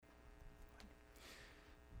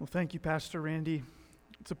Well, thank you, Pastor Randy.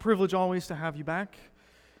 It's a privilege always to have you back,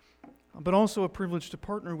 but also a privilege to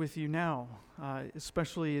partner with you now,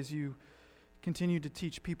 especially as you continue to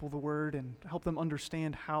teach people the Word and help them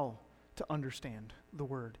understand how to understand the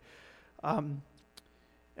Word. And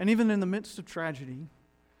even in the midst of tragedy,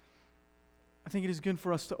 I think it is good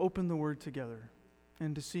for us to open the Word together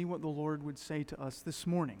and to see what the Lord would say to us this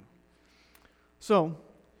morning. So,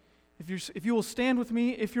 if you will stand with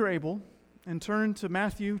me, if you're able, and turn to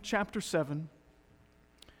Matthew chapter 7,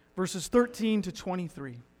 verses 13 to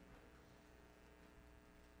 23.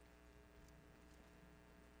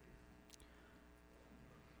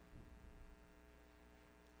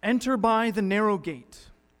 Enter by the narrow gate,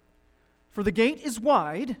 for the gate is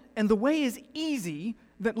wide, and the way is easy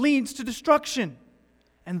that leads to destruction,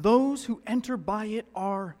 and those who enter by it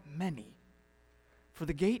are many. For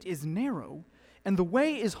the gate is narrow, and the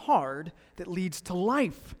way is hard that leads to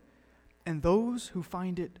life, and those who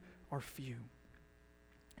find it are few.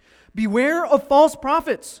 Beware of false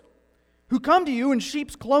prophets, who come to you in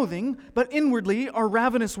sheep's clothing, but inwardly are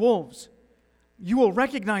ravenous wolves. You will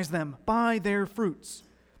recognize them by their fruits.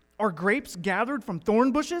 Are grapes gathered from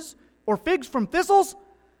thorn bushes, or figs from thistles?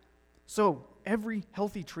 So every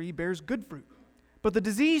healthy tree bears good fruit, but the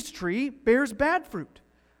diseased tree bears bad fruit.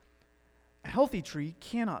 A healthy tree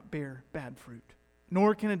cannot bear bad fruit,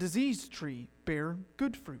 nor can a diseased tree bear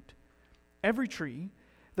good fruit. Every tree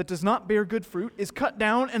that does not bear good fruit is cut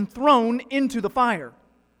down and thrown into the fire.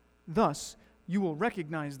 Thus, you will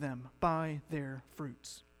recognize them by their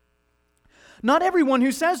fruits. Not everyone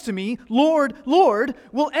who says to me, 'Lord, Lord,'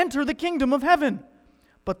 will enter the kingdom of heaven,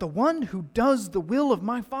 but the one who does the will of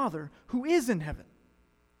my Father who is in heaven.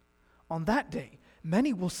 On that day,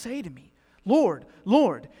 many will say to me, 'Lord,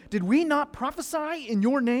 Lord, did we not prophesy in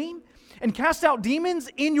your name, and cast out demons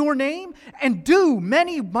in your name, and do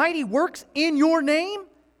many mighty works in your name?'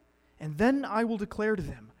 And then I will declare to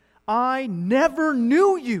them, 'I never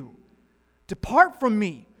knew you. Depart from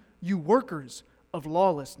me, you workers of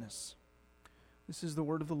lawlessness.'" This is the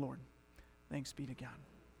word of the Lord. Thanks be to God.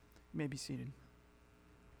 You may be seated.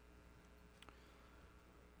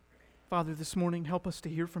 Father, this morning, help us to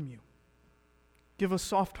hear from you. Give us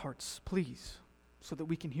soft hearts, please, so that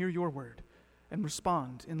we can hear your word and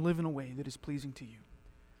respond and live in a way that is pleasing to you.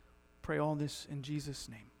 Pray all this in Jesus'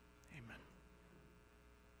 name. Amen.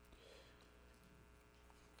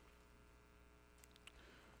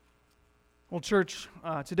 Well, church,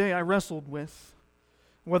 today I wrestled with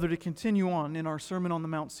whether to continue on in our Sermon on the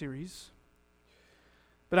Mount series.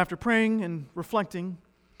 But after praying and reflecting,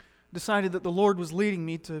 decided that the Lord was leading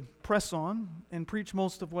me to press on and preach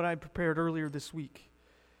most of what I prepared earlier this week.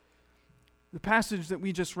 The passage that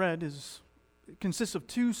we just read consists of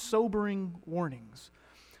two sobering warnings.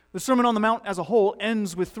 The Sermon on the Mount as a whole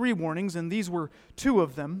ends with 3 warnings, and these were 2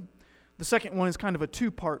 of them. The second one is kind of a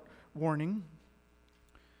 2-part warning.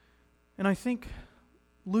 And I think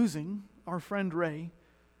losing our friend Ray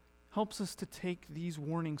helps us to take these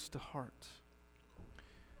warnings to heart.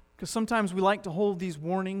 Because sometimes we like to hold these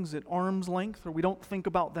warnings at arm's length, or we don't think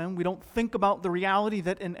about them. We don't think about the reality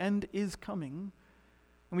that an end is coming.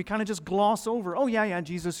 And we kind of just gloss over, "Oh, yeah,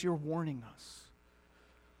 Jesus, you're warning us."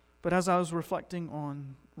 But as I was reflecting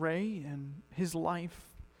on Ray and his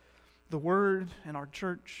life, the Word and our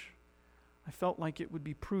church, I felt like it would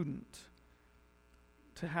be prudent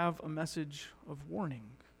to have a message of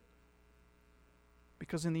warning.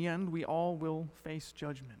 Because in the end, we all will face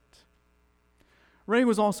judgment. Ray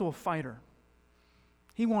was also a fighter.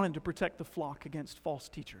 He wanted to protect the flock against false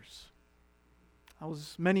teachers. That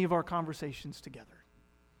was many of our conversations together.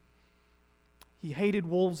 He hated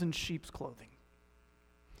wolves in sheep's clothing.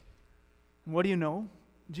 And what do you know?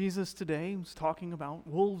 Jesus today was talking about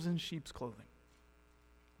wolves in sheep's clothing.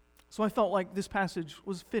 So I felt like this passage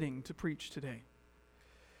was fitting to preach today.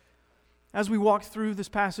 As we walk through this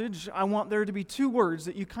passage, I want there to be 2 words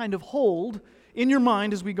that you kind of hold in your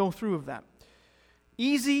mind as we go through of that.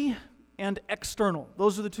 Easy and external.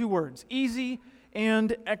 Those are the 2 words. Easy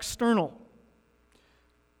and external.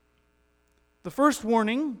 The first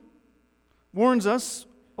warning warns us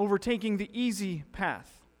over taking the easy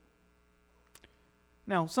path.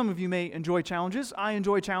 Now, some of you may enjoy challenges. I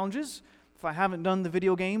enjoy challenges. If I haven't done the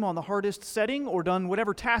video game on the hardest setting or done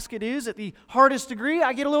whatever task it is at the hardest degree,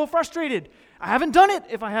 I get a little frustrated. I haven't done it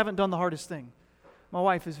if I haven't done the hardest thing. My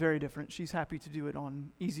wife is very different. She's happy to do it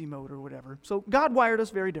on easy mode or whatever. So God wired us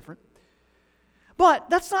very different. But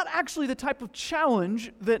that's not actually the type of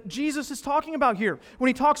challenge that Jesus is talking about here when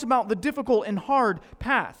he talks about the difficult and hard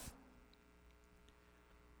path.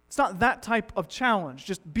 It's not that type of challenge,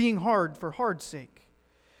 just being hard for hard's sake.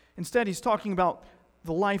 Instead, he's talking about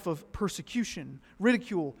the life of persecution,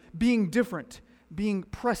 ridicule, being different, being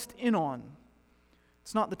pressed in on.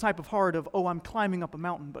 It's not the type of hard of, oh, I'm climbing up a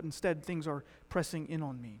mountain, but instead things are pressing in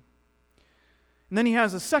on me. And then he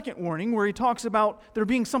has a second warning where he talks about there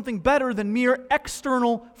being something better than mere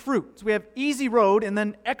external fruit. So we have easy road and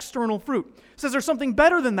then external fruit. He says there's something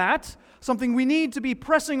better than that, something we need to be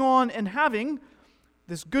pressing on and having,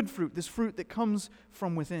 this good fruit, this fruit that comes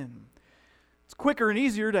from within. It's quicker and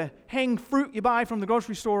easier to hang fruit you buy from the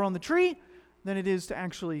grocery store on the tree than it is to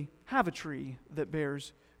actually have a tree that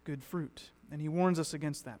bears good fruit. And he warns us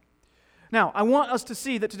against that. Now, I want us to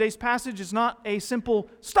see that today's passage is not a simple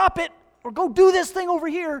stop it or go do this thing over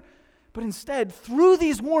here, but instead, through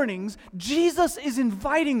these warnings, Jesus is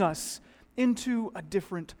inviting us into a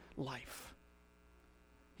different life.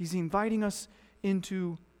 He's inviting us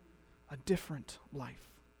into a different life,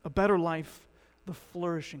 a better life, the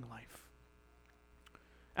flourishing life.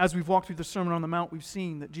 As we've walked through the Sermon on the Mount, we've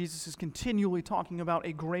seen that Jesus is continually talking about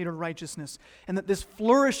a greater righteousness, and that this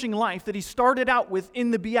flourishing life that he started out with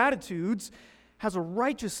in the Beatitudes has a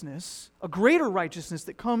righteousness, a greater righteousness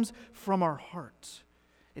that comes from our heart.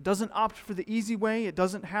 It doesn't opt for the easy way. It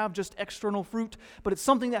doesn't have just external fruit, but it's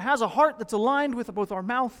something that has a heart that's aligned with both our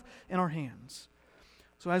mouth and our hands.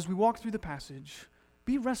 So as we walk through the passage,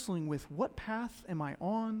 be wrestling with what path am I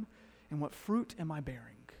on and what fruit am I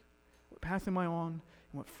bearing? What path am I on and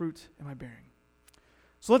what fruit am I bearing?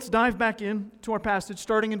 So let's dive back into our passage,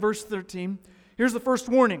 starting in verse 13. Here's the first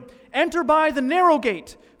warning. Enter by the narrow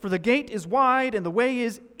gate, for the gate is wide and the way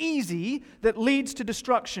is easy that leads to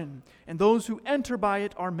destruction, and those who enter by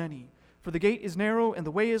it are many. For the gate is narrow and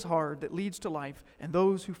the way is hard that leads to life, and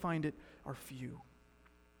those who find it are few.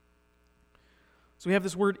 So we have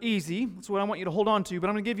this word easy. That's what I want you to hold on to, but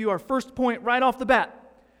I'm going to give you our first point right off the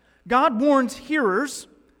bat. God warns hearers,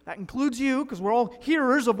 that includes you, because we're all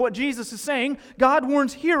hearers of what Jesus is saying. God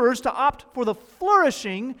warns hearers to opt for the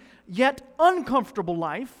flourishing yet uncomfortable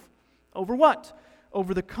life over what?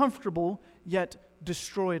 Over the comfortable yet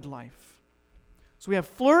destroyed life. So we have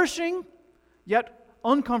flourishing yet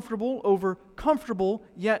uncomfortable over comfortable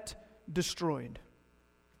yet destroyed.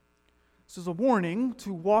 This is a warning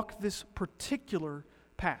to walk this particular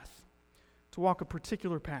path, to walk a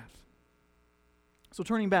particular path. So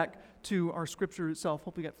turning back to our scripture itself,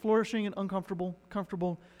 hope we got flourishing and uncomfortable,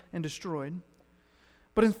 comfortable and destroyed.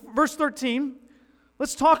 But in verse 13,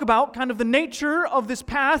 let's talk about kind of the nature of this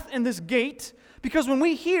path and this gate, because when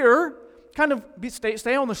we hear kind of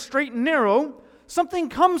stay on the straight and narrow, something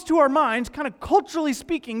comes to our minds, kind of culturally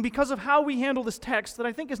speaking, because of how we handle this text that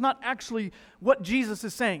I think is not actually what Jesus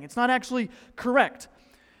is saying. It's not actually correct.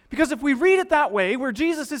 Because if we read it that way, where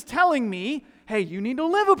Jesus is telling me, hey, you need to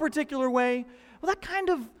live a particular way, well, that kind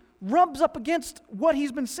of rubs up against what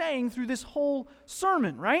he's been saying through this whole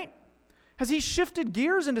sermon, right? Has he shifted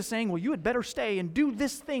gears into saying, well, you had better stay and do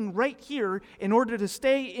this thing right here in order to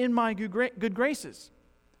stay in my good graces?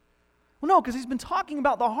 Well, no, because he's been talking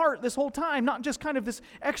about the heart this whole time, not just kind of this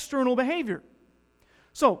external behavior.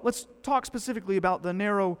 So let's talk specifically about the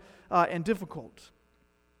narrow and difficult.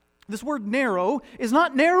 This word narrow is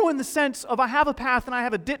not narrow in the sense of I have a path and I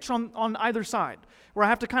have a ditch on either side, where I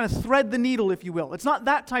have to kind of thread the needle, if you will. It's not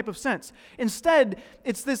that type of sense. Instead,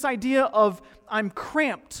 it's this idea of I'm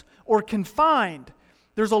cramped or confined.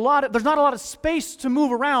 There's not a lot of space to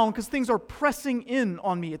move around because things are pressing in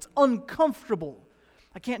on me. It's uncomfortable.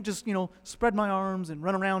 I can't just, spread my arms and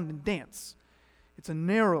run around and dance. It's a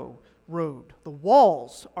narrow road. The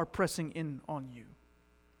walls are pressing in on you.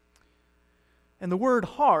 And the word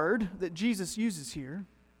hard that Jesus uses here,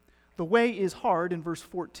 the way is hard in verse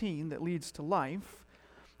 14 that leads to life.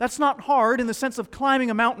 That's not hard in the sense of climbing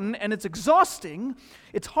a mountain and it's exhausting.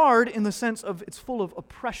 It's hard in the sense of it's full of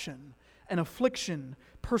oppression and affliction,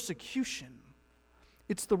 persecution.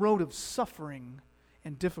 It's the road of suffering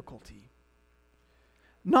and difficulty.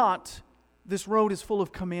 Not this road is full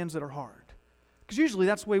of commands that are hard. Because usually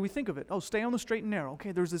that's the way we think of it. Oh, stay on the straight and narrow.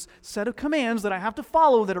 Okay, there's this set of commands that I have to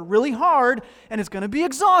follow that are really hard and it's going to be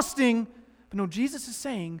exhausting. But no, Jesus is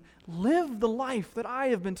saying, live the life that I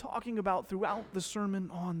have been talking about throughout the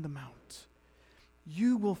Sermon on the Mount.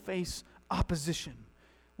 You will face opposition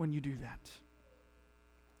when you do that.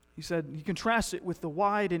 He said, he contrasts it with the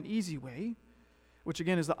wide and easy way, which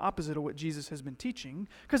again is the opposite of what Jesus has been teaching,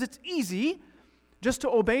 because it's easy just to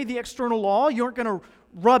obey the external law. You aren't going to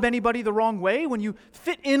rub anybody the wrong way when you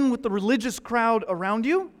fit in with the religious crowd around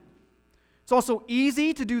you. It's also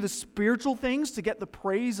easy to do the spiritual things to get the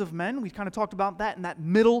praise of men. We kind of talked about that in that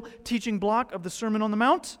middle teaching block of the Sermon on the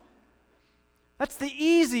Mount. That's the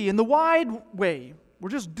easy and the wide way. We're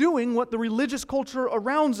just doing what the religious culture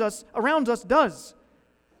around us does.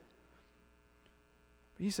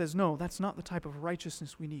 But he says, no, that's not the type of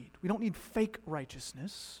righteousness we need. We don't need fake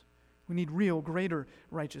righteousness. We need real, greater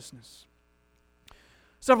righteousness.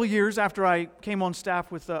 Several years after I came on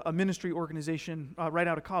staff with a ministry organization right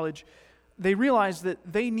out of college, they realized that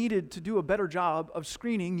they needed to do a better job of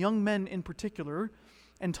screening young men in particular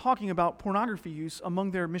and talking about pornography use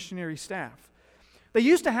among their missionary staff. They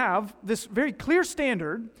used to have this very clear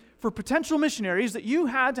standard for potential missionaries that you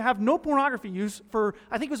had to have no pornography use for,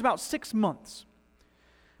 I think it was about 6 months.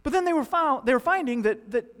 But then they were finding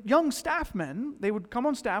that young staff men, they would come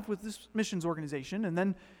on staff with this missions organization, and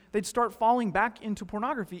then they'd start falling back into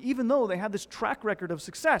pornography, even though they had this track record of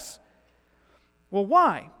success. Well,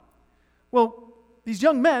 why? Well, these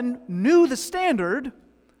young men knew the standard.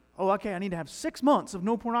 Oh, okay, I need to have 6 months of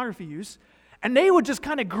no pornography use. And they would just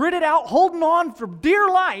kind of grit it out, holding on for dear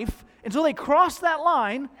life until they crossed that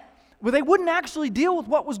line, where they wouldn't actually deal with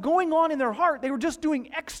what was going on in their heart. They were just doing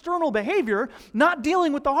external behavior, not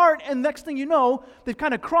dealing with the heart, and next thing you know, they've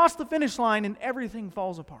kind of crossed the finish line and everything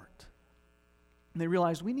falls apart. And they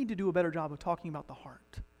realized we need to do a better job of talking about the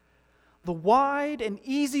heart. The wide and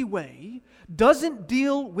easy way doesn't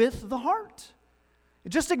deal with the heart. It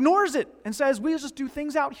just ignores it and says, we'll just do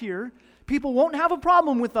things out here. People won't have a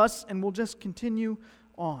problem with us, and we'll just continue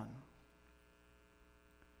on.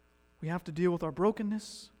 We have to deal with our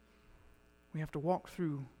brokenness. We have to walk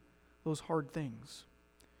through those hard things.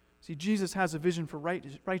 See, Jesus has a vision for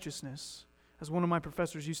righteousness, as one of my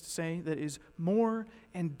professors used to say, that is more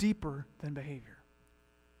and deeper than behavior.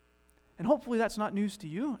 And hopefully that's not news to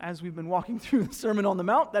you. As we've been walking through the Sermon on the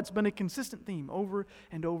Mount, that's been a consistent theme over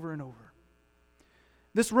and over and over.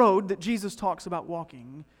 This road that Jesus talks about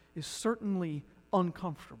walking is certainly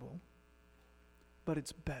uncomfortable, but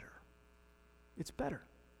it's better. It's better.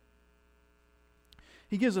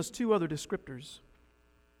 He gives us 2 other descriptors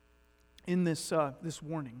in this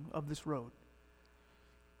warning of this road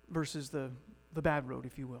versus the bad road,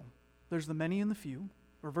 if you will. There's the many and the few,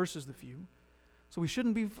 or versus the few. So we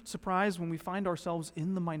shouldn't be surprised when we find ourselves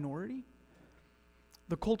in the minority.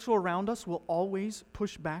 The culture around us will always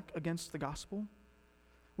push back against the gospel.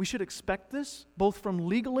 We should expect this, both from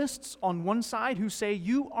legalists on one side who say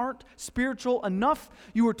you aren't spiritual enough,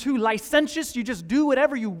 you are too licentious, you just do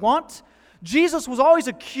whatever you want. Jesus was always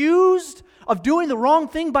accused of doing the wrong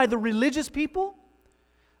thing by the religious people.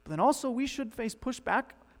 But then also we should face pushback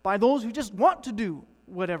by those who just want to do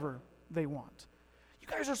whatever they want. You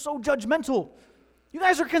guys are so judgmental. You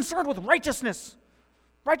guys are concerned with righteousness.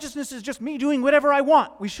 Righteousness is just me doing whatever I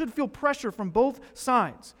want. We should feel pressure from both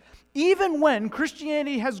sides. Even when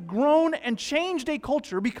Christianity has grown and changed a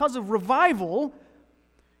culture because of revival,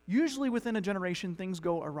 usually within a generation things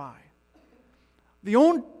go awry. Our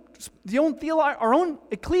own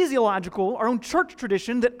ecclesiological, our own church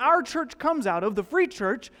tradition that our church comes out of, the Free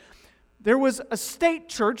Church, there was a state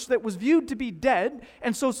church that was viewed to be dead,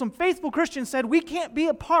 and so some faithful Christians said, we can't be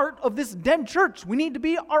a part of this dead church. We need to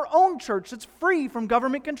be our own church that's free from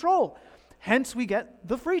government control. Hence, we get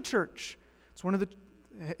the Free Church.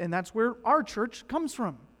 And that's where our church comes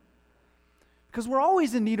from. Because we're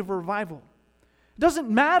always in need of a revival. It doesn't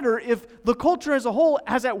matter if the culture as a whole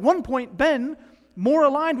has at one point been more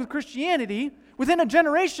aligned with Christianity. Within a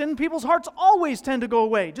generation, people's hearts always tend to go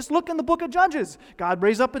away. Just look in the book of Judges. God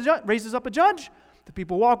raises up a judge. The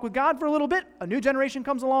people walk with God for a little bit. A new generation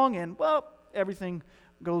comes along and, everything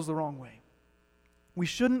goes the wrong way. We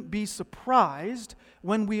shouldn't be surprised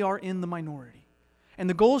when we are in the minority. And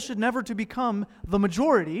the goal should never to become the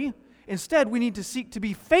majority. Instead, we need to seek to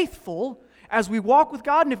be faithful as we walk with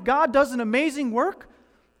God. And if God does an amazing work,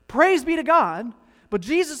 praise be to God. But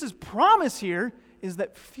Jesus' promise here is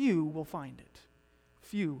that few will find it.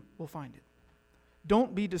 Few will find it.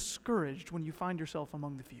 Don't be discouraged when you find yourself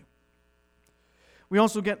among the few. We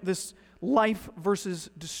also get this life versus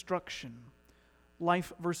destruction.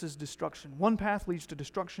 Life versus destruction. One path leads to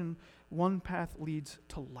destruction. One path leads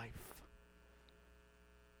to life.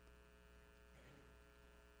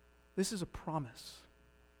 This is a promise.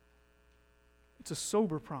 It's a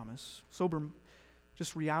sober promise,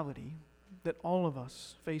 just reality, that all of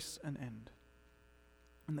us face an end.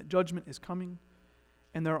 And that judgment is coming,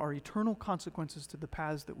 and there are eternal consequences to the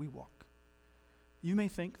paths that we walk. You may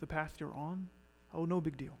think the path you're on, no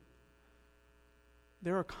big deal.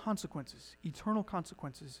 There are consequences, eternal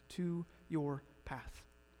consequences to your path.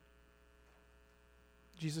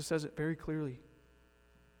 Jesus says it very clearly.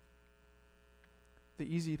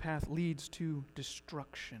 The easy path leads to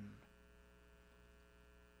destruction.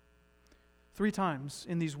 3 times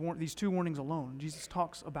in these 2 warnings alone, Jesus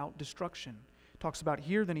talks about destruction. He talks about it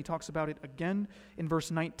here, then he talks about it again in verse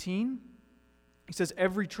 19. He says,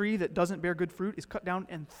 every tree that doesn't bear good fruit is cut down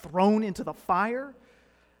and thrown into the fire.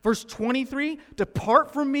 Verse 23,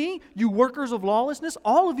 depart from me, you workers of lawlessness.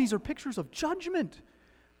 All of these are pictures of judgment.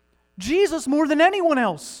 Jesus, more than anyone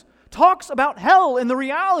else, talks about hell and the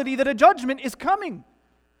reality that a judgment is coming.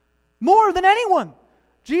 More than anyone,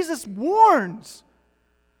 Jesus warns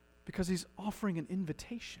because he's offering an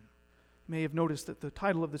invitation. You may have noticed that the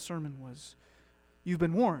title of the sermon was, You've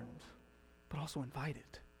been warned, but also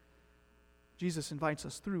invited. Jesus invites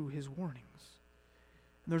us through his warnings.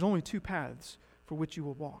 And there's only two paths for which you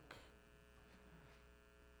will walk.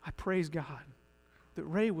 I praise God that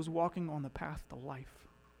Ray was walking on the path to life.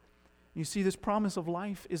 You see, this promise of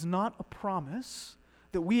life is not a promise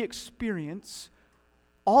that we experience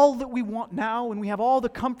all that we want now, and we have all the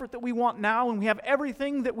comfort that we want now, and we have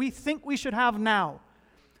everything that we think we should have now.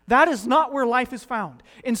 That is not where life is found.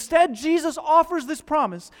 Instead, Jesus offers this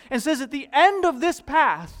promise and says at the end of this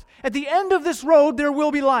path, at the end of this road, there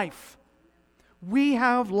will be life. We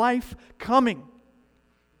have life coming.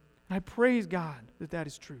 And I praise God that that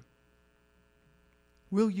is true.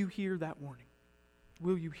 Will you hear that warning?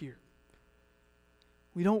 Will you hear?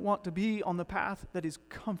 We don't want to be on the path that is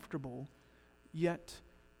comfortable, yet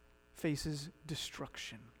faces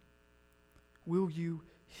destruction. Will you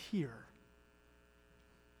hear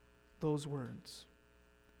those words?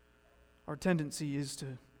 Our tendency is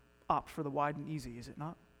to opt for the wide and easy, is it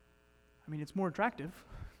not? I mean, it's more attractive,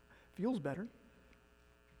 feels better.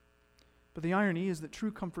 But the irony is that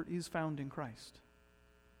true comfort is found in Christ.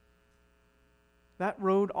 That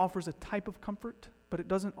road offers a type of comfort, but it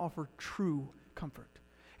doesn't offer true comfort.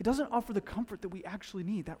 It doesn't offer the comfort that we actually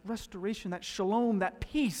need, that restoration, that shalom, that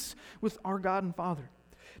peace with our God and Father.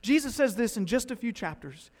 Jesus says this in just a few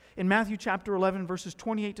chapters. In Matthew chapter 11, verses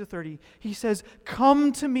 28 to 30, he says,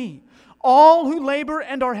 Come to me, all who labor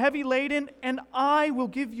and are heavy laden, and I will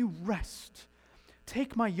give you rest.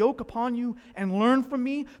 Take my yoke upon you and learn from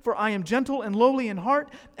me, for I am gentle and lowly in heart,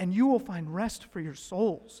 and you will find rest for your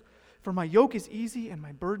souls. For my yoke is easy and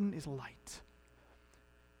my burden is light.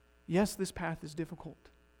 Yes, this path is difficult,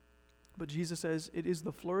 but Jesus says it is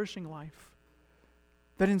the flourishing life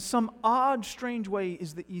that in some odd, strange way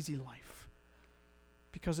is the easy life,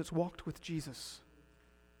 because it's walked with Jesus.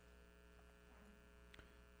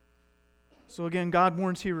 So again, God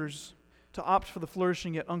warns hearers to opt for the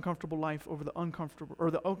flourishing yet uncomfortable life over the uncomfortable,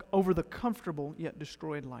 or over the comfortable yet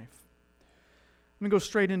destroyed life. I'm going to go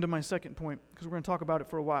straight into my second point because we're going to talk about it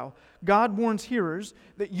for a while. God warns hearers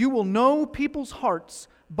that you will know people's hearts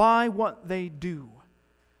by what they do,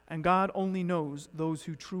 and God only knows those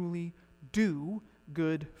who truly do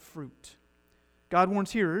good fruit. God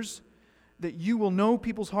warns hearers that you will know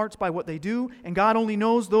people's hearts by what they do, and God only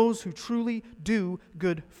knows those who truly do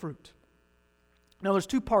good fruit. Now, there's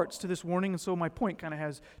two parts to this warning, and so my point kind of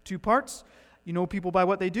has two parts. You know people by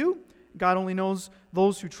what they do. God only knows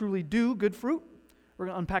those who truly do good fruit. We're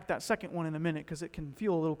going to unpack that second one in a minute because it can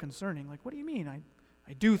feel a little concerning. Like, what do you mean?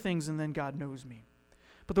 I do things and then God knows me.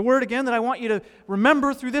 But the word, again, that I want you to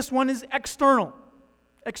remember through this one is external.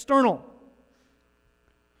 External.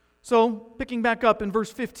 So, picking back up in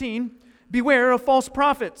verse 15, beware of false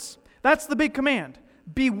prophets. That's the big command.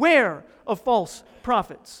 Beware of false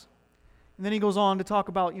prophets. And then he goes on to talk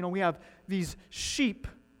about, we have these sheep,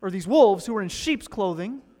 or these wolves who are in sheep's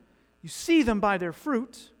clothing. You see them by their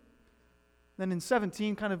fruit. Then in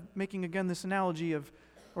 17, kind of making again this analogy of,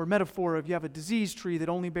 or metaphor of, you have a diseased tree that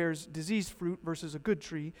only bears diseased fruit versus a good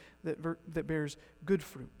tree that bears good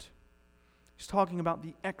fruit. He's talking about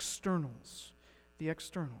the externals. The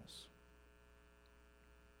externals.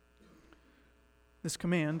 This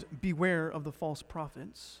command, beware of the false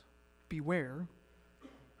prophets. Beware.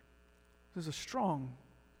 This is a strong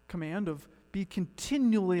command of be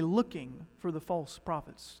continually looking for the false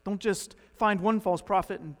prophets. Don't just find one false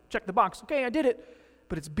prophet and check the box. Okay, I did it.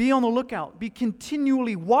 But it's be on the lookout. Be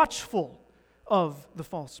continually watchful of the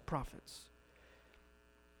false prophets.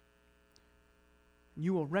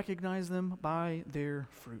 You will recognize them by their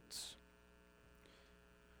fruits.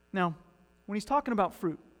 Now, when he's talking about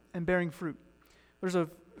fruit and bearing fruit, there's a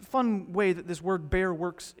fun way that this word bear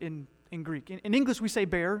works in Greek. In English, we say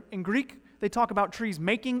bear. In Greek, they talk about trees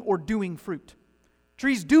making or doing fruit.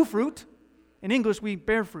 Trees do fruit. In English, we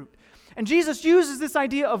bear fruit. And Jesus uses this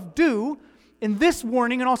idea of do in this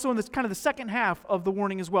warning and also in this kind of the second half of the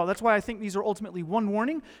warning as well. That's why I think these are ultimately one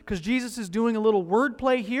warning, because Jesus is doing a little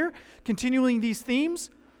wordplay here, continuing these themes.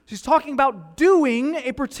 He's talking about doing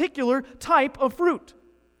a particular type of fruit.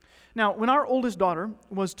 Now, when our oldest daughter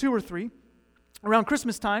was 2 or 3, around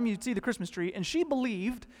Christmas time, you'd see the Christmas tree, and she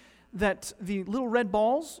believed that the little red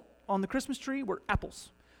balls on the Christmas tree were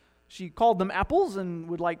apples. She called them apples and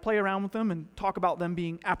would play around with them and talk about them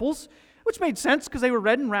being apples. which made sense because they were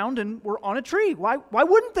red and round and were on a tree. Why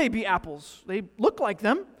wouldn't they be apples? They look like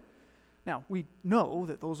them. Now, we know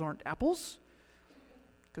that those aren't apples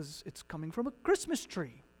because it's coming from a Christmas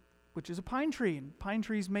tree, which is a pine tree, and pine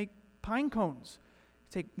trees make pine cones.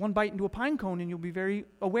 Take one bite into a pine cone and you'll be very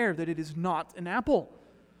aware that it is not an apple.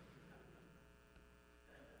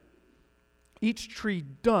 Each tree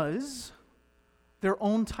does their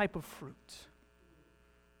own type of fruit.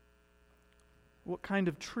 What kind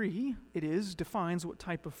of tree it is defines what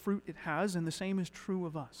type of fruit it has, and the same is true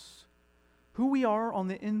of us. Who we are on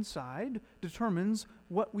the inside determines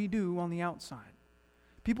what we do on the outside.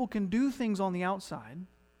 People can do things on the outside,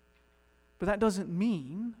 but that doesn't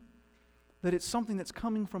mean that it's something that's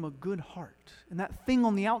coming from a good heart. And that thing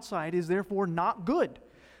on the outside is therefore not good.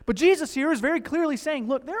 But Jesus here is very clearly saying,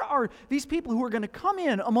 look, there are these people who are going to come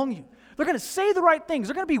in among you. They're going to say the right things.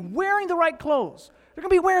 They're going to be wearing the right clothes. They're going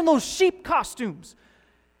to be wearing those sheep costumes.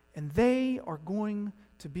 And they are going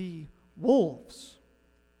to be wolves.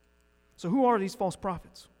 So who are these false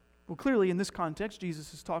prophets? Well, clearly in this context,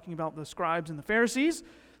 Jesus is talking about the scribes and the Pharisees.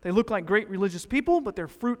 They look like great religious people, but their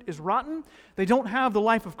fruit is rotten. They don't have the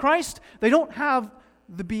life of Christ. They don't have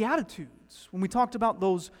the Beatitudes. When we talked about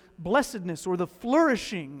those blessedness or the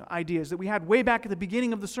flourishing ideas that we had way back at the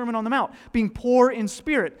beginning of the Sermon on the Mount, being poor in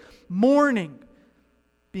spirit, mourning,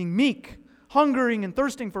 being meek, hungering and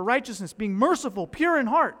thirsting for righteousness, being merciful, pure in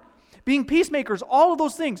heart, being peacemakers, all of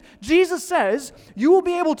those things. Jesus says you will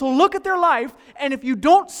be able to look at their life, and if you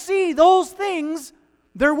don't see those things,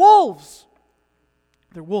 they're wolves.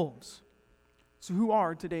 They're wolves. So who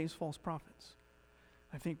are today's false prophets?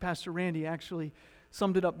 I think Pastor Randy actually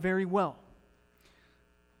summed it up very well.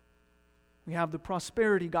 We have the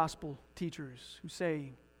prosperity gospel teachers who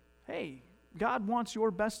say, hey, God wants your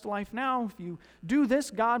best life now. If you do this,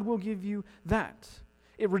 God will give you that.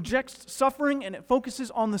 It rejects suffering and it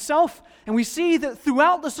focuses on the self. And we see that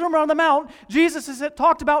throughout the Sermon on the Mount, Jesus has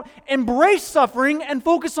talked about embrace suffering and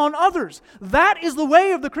focus on others. That is the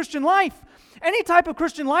way of the Christian life. Any type of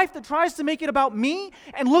Christian life that tries to make it about me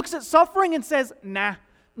and looks at suffering and says, nah, I'm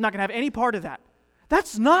not going to have any part of that.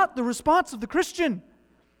 That's not the response of the Christian.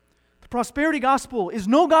 The prosperity gospel is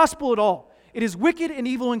no gospel at all. It is wicked and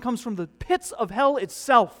evil and comes from the pits of hell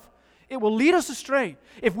itself. It will lead us astray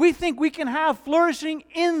if we think we can have flourishing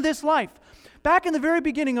in this life. Back in the very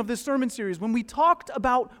beginning of this sermon series, when we talked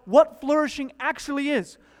about what flourishing actually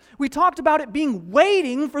is, we talked about it being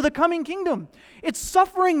waiting for the coming kingdom. It's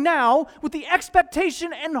suffering now with the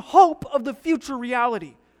expectation and hope of the future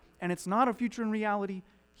reality. And it's not a future in reality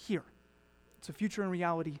here. It's a future in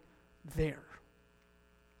reality there.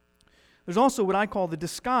 There's also what I call the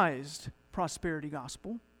disguised prosperity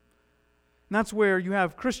gospel. And that's where you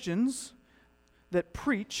have Christians that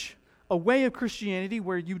preach a way of Christianity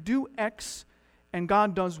where you do X and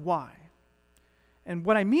God does Y. And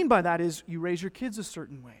what I mean by that is you raise your kids a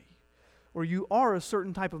certain way, or you are a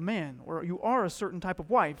certain type of man, or you are a certain type of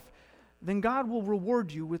wife, then God will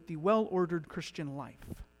reward you with the well-ordered Christian life.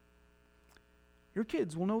 Your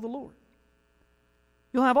kids will know the Lord.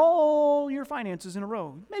 You'll have all your finances in a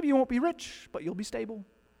row. Maybe you won't be rich, but you'll be stable.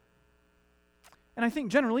 And I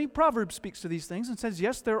think generally Proverbs speaks to these things and says,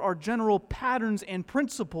 yes, there are general patterns and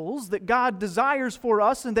principles that God desires for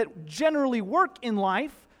us and that generally work in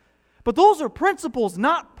life, but those are principles,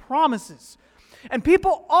 not promises. And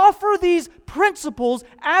people offer these principles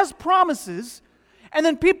as promises, and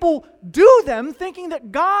then people do them thinking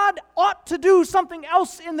that God ought to do something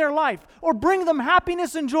else in their life or bring them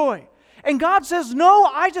happiness and joy. And God says, no,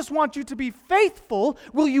 I just want you to be faithful.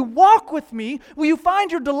 Will you walk with me? Will you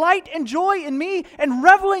find your delight and joy in me and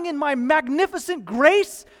reveling in my magnificent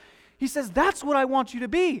grace? He says, that's what I want you to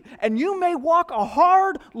be. And you may walk a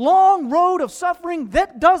hard, long road of suffering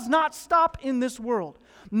that does not stop in this world.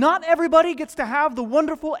 Not everybody gets to have the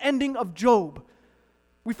wonderful ending of Job.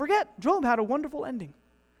 We forget Job had a wonderful ending.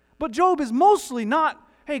 But Job is mostly not,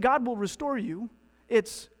 hey, God will restore you.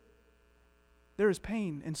 It's, there is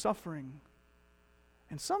pain and suffering.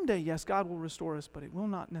 And someday, yes, God will restore us, but it will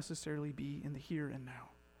not necessarily be in the here and now.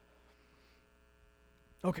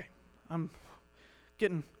 Okay, I'm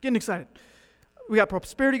getting excited. We got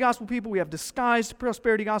prosperity gospel people. We have disguised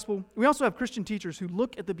prosperity gospel. We also have Christian teachers who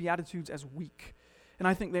look at the Beatitudes as weak. And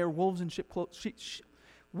I think they are wolves in sheep's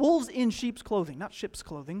clothing, not ship's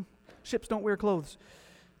clothing. Ships don't wear clothes.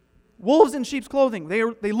 Wolves in sheep's clothing.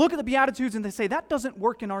 They look at the Beatitudes and they say, that doesn't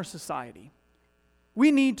work in our society. We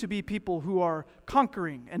need to be people who are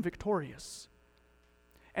conquering and victorious.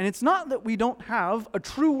 And it's not that we don't have a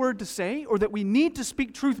true word to say or that we need to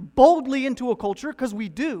speak truth boldly into a culture, because we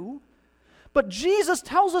do. But Jesus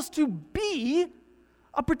tells us to be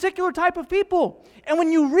a particular type of people. And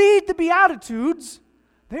when you read the Beatitudes,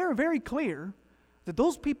 they are very clear that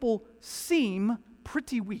those people seem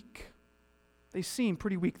pretty weak. They seem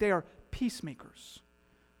pretty weak. They are peacemakers.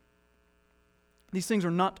 These things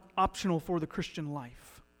are not optional for the Christian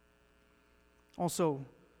life. Also,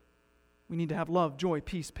 we need to have love, joy,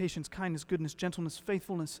 peace, patience, kindness, goodness, gentleness,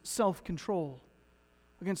 faithfulness, self-control.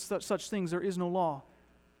 Against such things there is no law.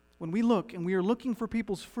 When we look and we are looking for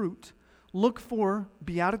people's fruit, look for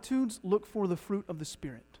Beatitudes, look for the fruit of the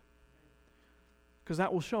Spirit. Because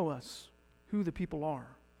that will show us who the people are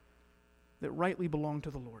that rightly belong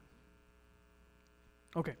to the Lord.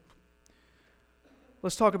 Okay.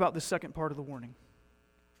 Let's talk about the second part of the warning.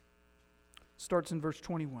 It starts in verse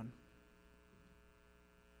 21.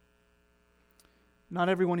 Not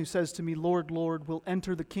everyone who says to me, Lord, Lord, will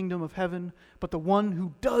enter the kingdom of heaven, but the one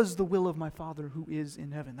who does the will of my Father who is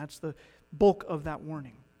in heaven. That's the bulk of that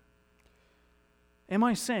warning. Am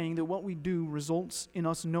I saying that what we do results in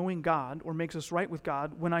us knowing God or makes us right with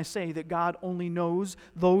God when I say that God only knows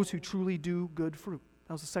those who truly do good fruit?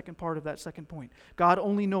 That was the second part of that second point. God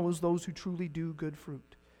only knows those who truly do good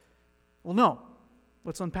fruit. Well, no.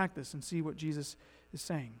 Let's unpack this and see what Jesus is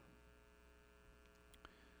saying.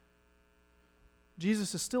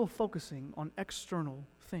 Jesus is still focusing on external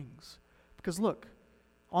things. Because look,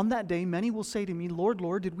 on that day many will say to me, Lord,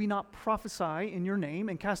 Lord, did we not prophesy in your name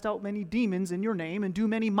and cast out many demons in your name and do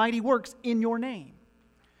many mighty works in your name?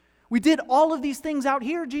 We did all of these things out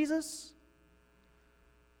here, Jesus.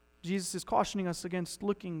 Jesus is cautioning us against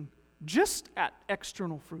looking just at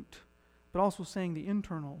external fruit, but also saying the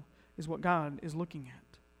internal is what God is looking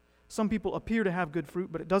at. Some people appear to have good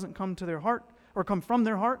fruit, but it doesn't come to their heart or come from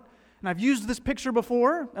their heart. And I've used this picture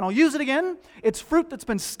before, and I'll use it again. It's fruit that's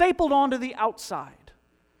been stapled onto the outside.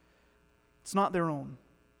 It's not their own.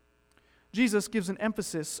 Jesus gives an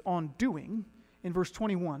emphasis on doing in verse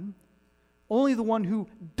 21. Only the one who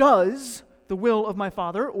does the will of my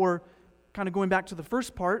Father, or kind of going back to the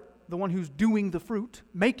first part, the one who's doing the fruit,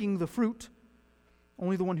 making the fruit,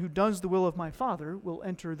 only the one who does the will of my Father will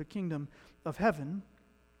enter the kingdom of heaven.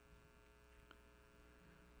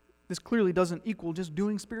 This clearly doesn't equal just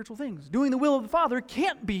doing spiritual things. Doing the will of the Father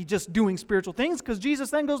can't be just doing spiritual things, because Jesus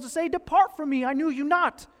then goes to say, depart from me, I knew you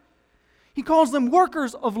not. He calls them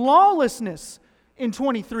workers of lawlessness in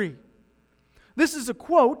 23. This is a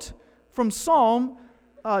quote from Psalm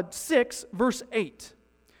 6, verse 8.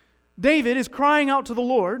 David is crying out to the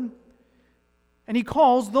Lord, and he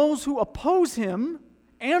calls those who oppose him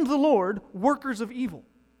and the Lord workers of evil.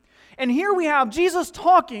 And here we have Jesus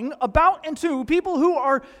talking about and to people who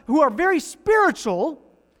are very spiritual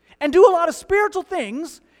and do a lot of spiritual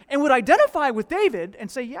things and would identify with David and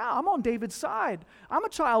say, yeah, I'm on David's side. I'm a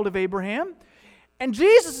child of Abraham. And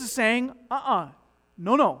Jesus is saying,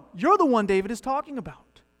 no, you're the one David is talking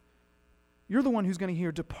about. You're the one who's going to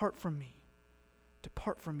hear, depart from me.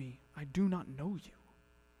 Depart from me. I do not know you.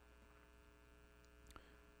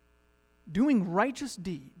 Doing righteous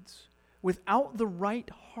deeds without the right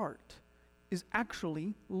heart is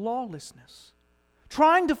actually lawlessness.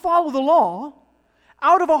 Trying to follow the law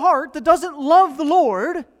out of a heart that doesn't love the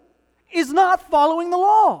Lord is not following the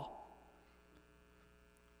law.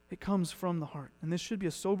 It comes from the heart. And this should be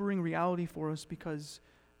a sobering reality for us, because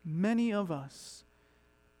many of us,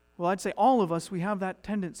 well, I'd say all of us, we have that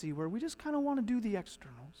tendency where we just kind of want to do the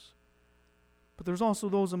externals. But there's also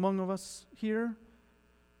those among us here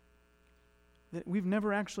that we've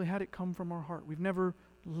never actually had it come from our heart. We've never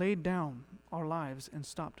laid down our lives and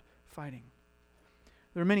stopped fighting.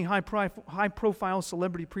 There are many high-profile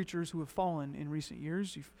celebrity preachers who have fallen in recent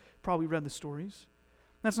years. You've probably read the stories.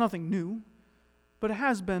 That's nothing new, but it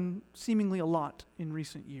has been seemingly a lot in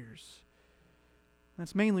recent years.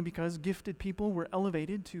 That's mainly because gifted people were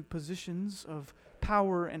elevated to positions of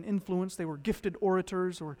power and influence. They were gifted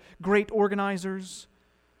orators or great organizers,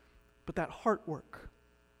 but that heart work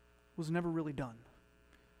was never really done.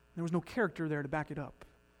 There was no character there to back it up.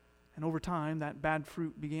 And over time, that bad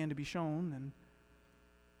fruit began to be shown, and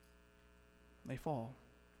they fall.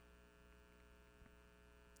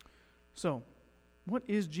 So, what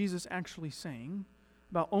is Jesus actually saying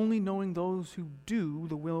about only knowing those who do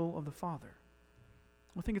the will of the Father?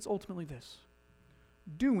 I think it's ultimately this.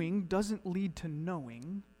 Doing doesn't lead to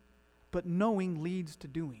knowing, but knowing leads to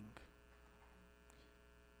doing.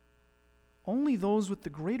 Only those with the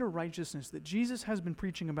greater righteousness that Jesus has been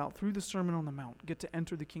preaching about through the Sermon on the Mount get to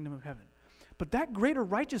enter the kingdom of heaven. But that greater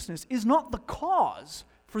righteousness is not the cause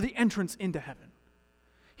for the entrance into heaven.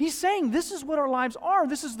 He's saying this is what our lives are.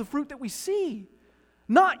 This is the fruit that we see.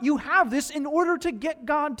 Not you have this in order to get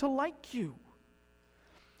God to like you.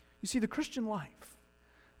 You see, the Christian life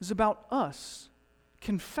is about us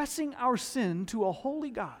confessing our sin to a holy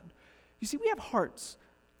God. You see, we have hearts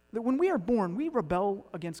that when we are born, we rebel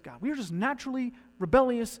against God. We are just naturally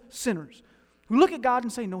rebellious sinners who look at God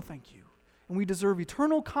and say, no, thank you. And we deserve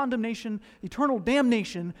eternal condemnation, eternal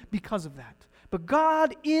damnation because of that. But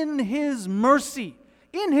God, in His mercy,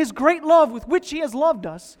 in His great love with which He has loved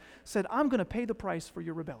us, said, I'm going to pay the price for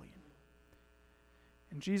your rebellion.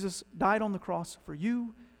 And Jesus died on the cross for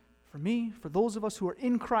you, for me, for those of us who are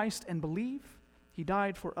in Christ and believe. He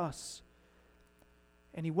died for us.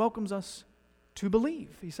 And He welcomes us to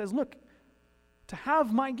believe. He says, look, to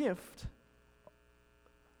have my gift,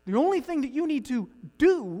 the only thing that you need to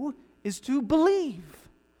do is to believe.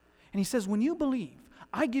 And He says, when you believe,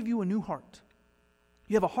 I give you a new heart.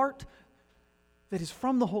 You have a heart that is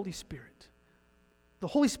from the Holy Spirit. The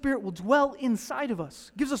Holy Spirit will dwell inside of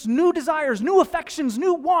us, gives us new desires, new affections,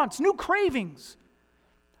 new wants, new cravings.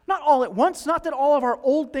 Not all at once, not that all of our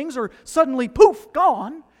old things are suddenly, poof,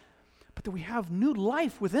 gone, but that we have new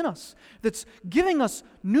life within us that's giving us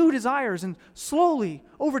new desires, and slowly,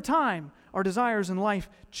 over time, our desires in life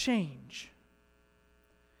change.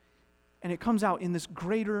 And it comes out in this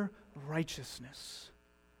greater righteousness.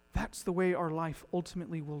 That's the way our life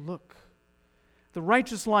ultimately will look. The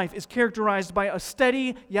righteous life is characterized by a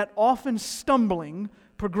steady, yet often stumbling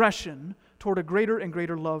progression toward a greater and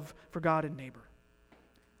greater love for God and neighbor.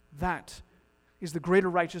 That is the greater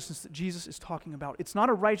righteousness that Jesus is talking about. It's not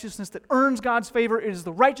a righteousness that earns God's favor. It is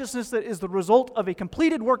the righteousness that is the result of a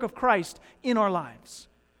completed work of Christ in our lives.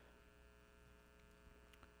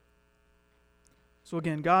 So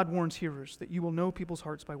again, God warns hearers that you will know people's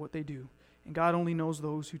hearts by what they do, and God only knows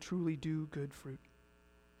those who truly do good fruit.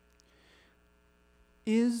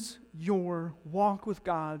 Is your walk with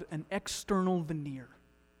God an external veneer?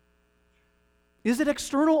 Is it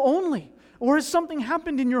external only? Or has something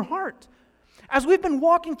happened in your heart? As we've been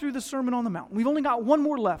walking through the Sermon on the Mount, we've only got one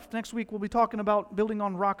more left. Next week we'll be talking about building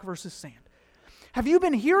on rock versus sand. Have you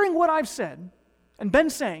been hearing what I've said and been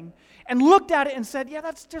saying and looked at it and said, yeah,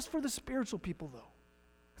 that's just for the spiritual people though.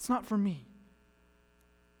 It's not for me.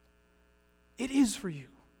 It is for you.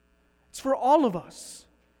 It's for all of us.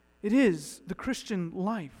 It is the Christian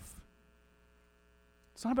life.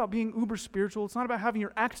 It's not about being uber spiritual. It's not about having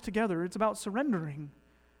your act together. It's about surrendering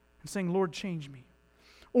and saying, Lord, change me.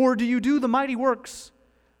 Or do you do the mighty works?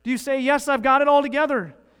 Do you say, yes, I've got it all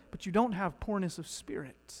together, but you don't have poorness of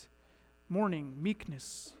spirit, mourning,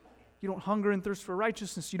 meekness. You don't hunger and thirst for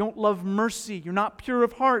righteousness. You don't love mercy. You're not pure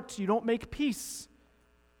of heart. You don't make peace.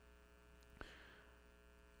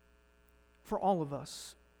 For all of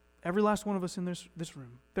us, every last one of us in this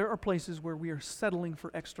room, there are places where we are settling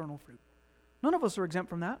for external fruit. None of us are exempt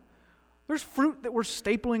from that. There's fruit that we're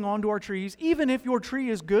stapling onto our trees, even if your tree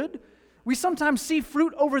is good. We sometimes see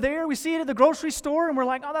fruit over there. We see it at the grocery store, and we're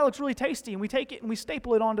like, oh, that looks really tasty. And we take it and we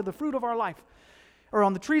staple it onto the fruit of our life, or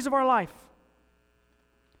on the trees of our life.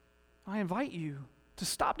 I invite you to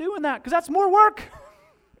stop doing that, because that's more work.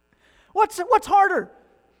 What's harder?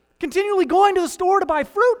 Continually going to the store to buy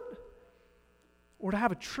fruit, or to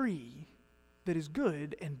have a tree that is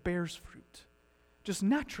good and bears fruit, just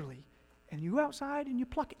naturally, and you go outside and you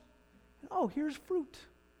pluck it. Oh, here's fruit.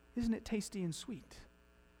 Isn't it tasty and sweet?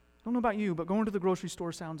 I don't know about you, but going to the grocery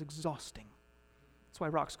store sounds exhausting. That's why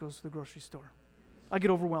Rox goes to the grocery store. I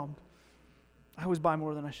get overwhelmed. I always buy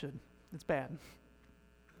more than I should. It's bad.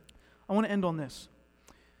 I want to end on this.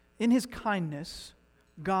 In His kindness,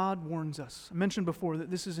 God warns us. I mentioned before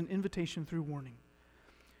that this is an invitation through warning,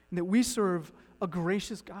 and that we serve a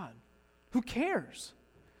gracious God who cares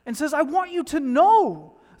and says, I want you to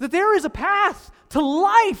know that there is a path to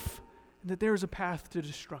life and that there is a path to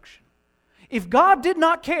destruction. If God did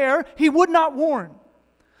not care, He would not warn.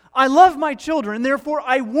 I love my children, and therefore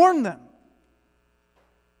I warn them.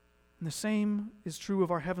 And the same is true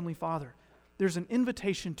of our Heavenly Father. There's an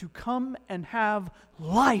invitation to come and have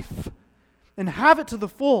life, and have it to the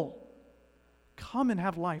full. Come and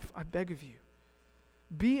have life, I beg of you.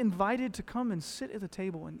 Be invited to come and sit at the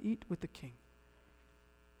table and eat with the King.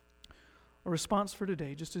 A response for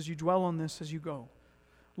today, just as you dwell on this as you go.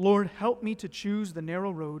 Lord, help me to choose the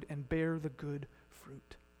narrow road and bear the good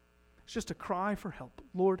fruit. It's just a cry for help.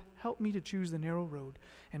 Lord, help me to choose the narrow road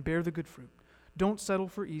and bear the good fruit. Don't settle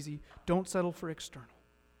for easy. Don't settle for external.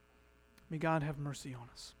 May God have mercy on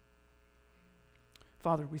us.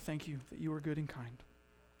 Father, we thank you that you are good and kind.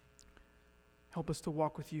 Help us to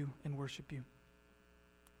walk with you and worship you.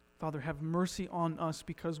 Father, have mercy on us,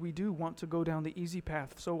 because we do want to go down the easy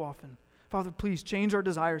path so often. Father, please change our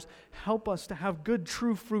desires. Help us to have good,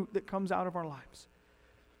 true fruit that comes out of our lives.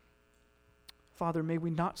 Father, may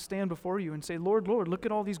we not stand before you and say, Lord, Lord, look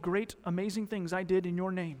at all these great, amazing things I did in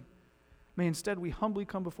your name. May instead we humbly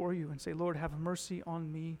come before you and say, Lord, have mercy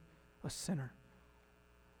on me, a sinner.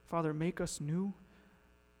 Father, make us new.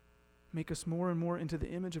 Make us more and more into the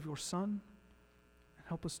image of your Son. And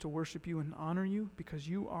help us to worship you and honor you because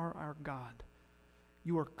you are our God.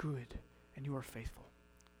 You are good and you are faithful.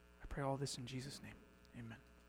 I pray all this in Jesus' name. Amen.